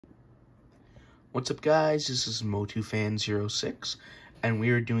What's up, guys? This is MotuFan06, and we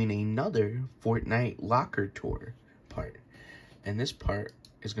are doing another Fortnite locker tour part. And this part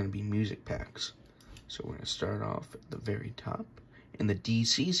is going to be music packs. So we're going to start off at the very top in the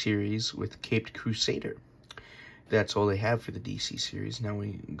DC series with Caped Crusader. That's all they have for the DC series. Now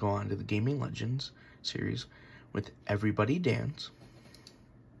we go on to the Gaming Legends series with Everybody Dance,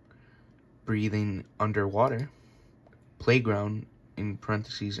 Breathing Underwater, Playground, in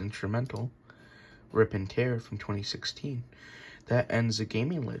parentheses, instrumental, Rip and Tear from 2016. That ends the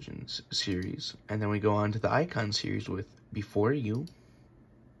Gaming Legends series, and then we go on to the Icon series with Before You,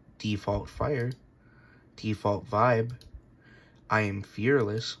 Default Fire, Default Vibe, I Am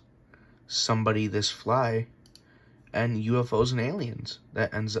Fearless, Somebody This Fly, and UFOs and Aliens.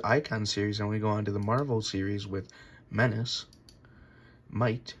 That ends the Icon series, and we go on to the Marvel series with Menace,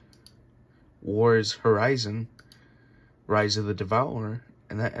 Might, Wars Horizon, Rise of the Devourer,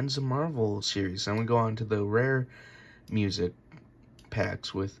 and that ends the Marvel series. Then we go on to the rare music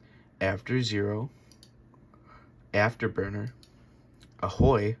packs with After Zero, Afterburner,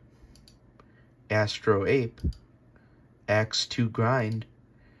 Ahoy, Astro Ape, Axe 2 Grind,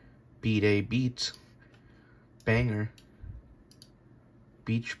 Beat A Beats, Banger,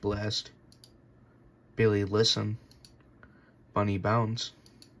 Beach Blast, Billy Listen, Bunny Bounce,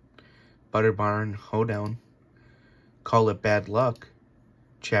 Butter Barn Hoedown, Call It Bad Luck,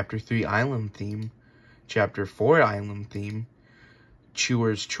 Chapter 3 Island Theme, Chapter 4 Island Theme,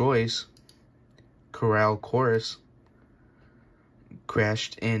 Chewer's Choice, Corral Chorus,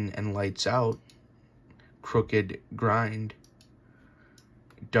 Crashed In and Lights Out, Crooked Grind,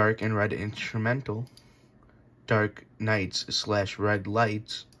 Dark and Red Instrumental, Dark Nights / Red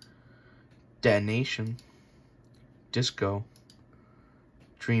Lights, Detonation, Disco,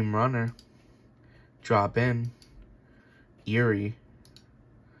 Dream Runner, Drop In, Eerie,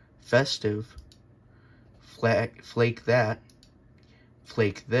 Festive, Flake That,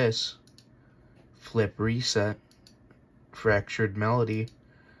 Flake This, Flip Reset, Fractured Melody,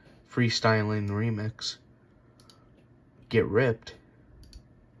 Freestyling Remix, Get Ripped,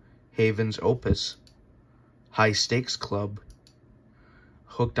 Haven's Opus, High Stakes Club,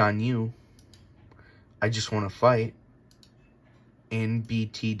 Hooked on You, I Just Wanna Fight, in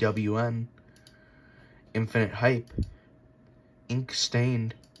BTWN, Infinite Hype, Ink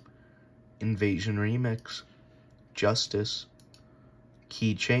Stained, Invasion Remix, Justice,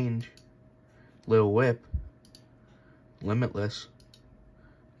 Key Change, Lil Whip, Limitless,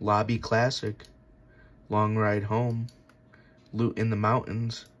 Lobby Classic, Long Ride Home, Loot in the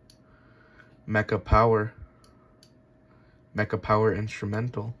Mountains, Mecha Power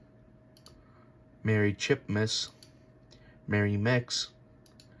Instrumental, Merry Chipmas, Merry Mix,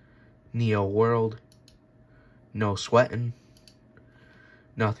 Neo World, No Sweatin',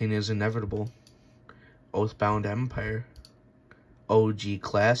 Nothing Is Inevitable, Oathbound Empire, OG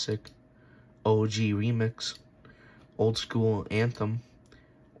Classic, OG Remix, Old School Anthem,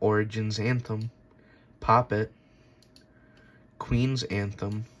 Origins Anthem, Pop It, Queen's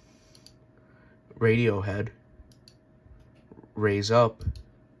Anthem, Radiohead, Raise Up,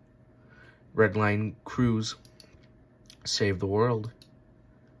 Redline Cruise, Save the World,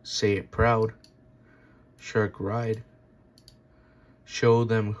 Say It Proud, Shark Ride, Show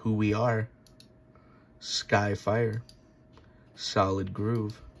Them Who We Are, Sky Fire, Solid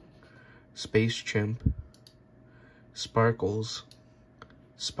Groove, Space Chimp, Sparkles,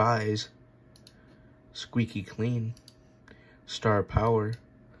 Spies, Squeaky Clean, Star Power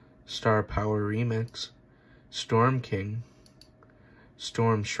Remix, Storm King,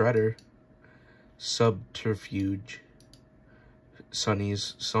 Storm Shredder, Subterfuge,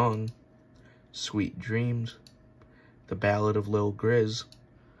 Sunny's Song, Sweet Dreams, The Ballad of Lil Grizz,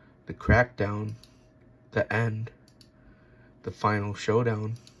 The Crackdown, The End, The Final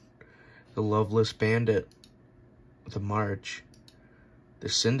Showdown, The Loveless Bandit, The March, The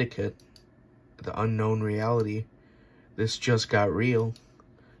Syndicate, The Unknown Reality, This Just Got Real,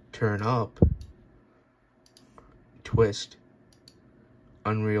 Turn Up, Twist,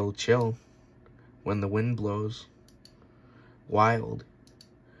 Unreal Chill, When the Wind Blows, Wild,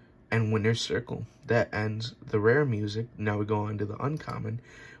 and Winner's Circle. That ends the rare music. Now we go on to the uncommon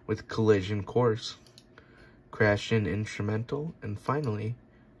with Collision Course, Crash In Instrumental, and finally,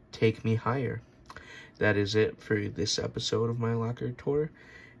 Take Me Higher. That is it for this episode of my locker tour,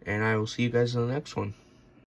 and I will see you guys in the next one.